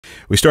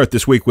We start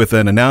this week with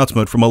an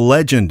announcement from a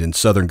legend in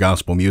Southern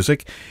gospel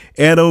music.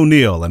 Ed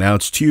O'Neal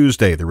announced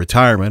Tuesday the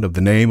retirement of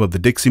the name of the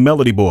Dixie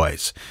Melody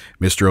Boys.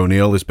 Mr.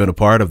 O'Neal has been a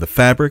part of the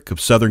fabric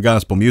of Southern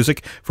gospel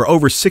music for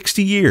over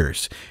 60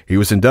 years. He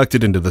was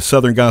inducted into the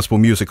Southern Gospel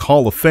Music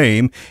Hall of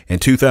Fame in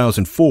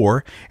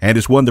 2004 and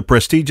has won the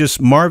prestigious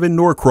Marvin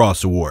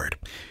Norcross Award.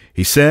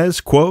 He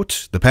says,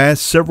 quote, "The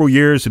past several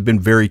years have been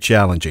very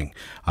challenging.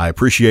 I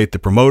appreciate the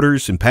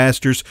promoters and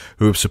pastors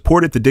who have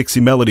supported the Dixie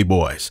Melody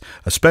Boys,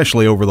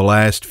 especially over the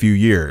last few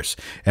years.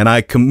 And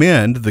I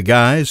commend the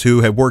guys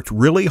who have worked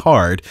really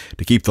hard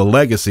to keep the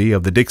legacy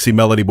of the Dixie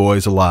Melody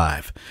Boys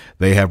alive.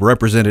 They have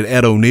represented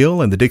Ed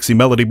O'Neal and the Dixie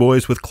Melody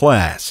Boys with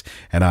class,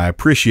 and I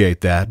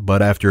appreciate that.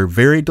 But after a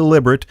very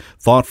deliberate,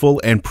 thoughtful,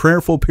 and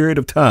prayerful period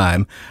of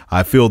time,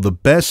 I feel the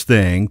best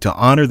thing to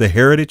honor the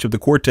heritage of the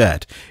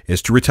quartet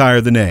is to retire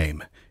the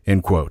name."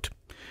 End quote.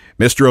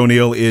 Mr.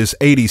 O'Neal is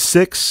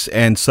 86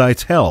 and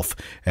cites health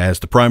as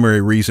the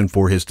primary reason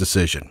for his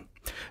decision.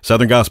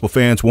 Southern gospel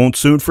fans won't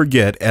soon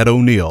forget Ed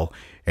O'Neal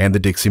and the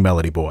Dixie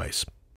Melody Boys.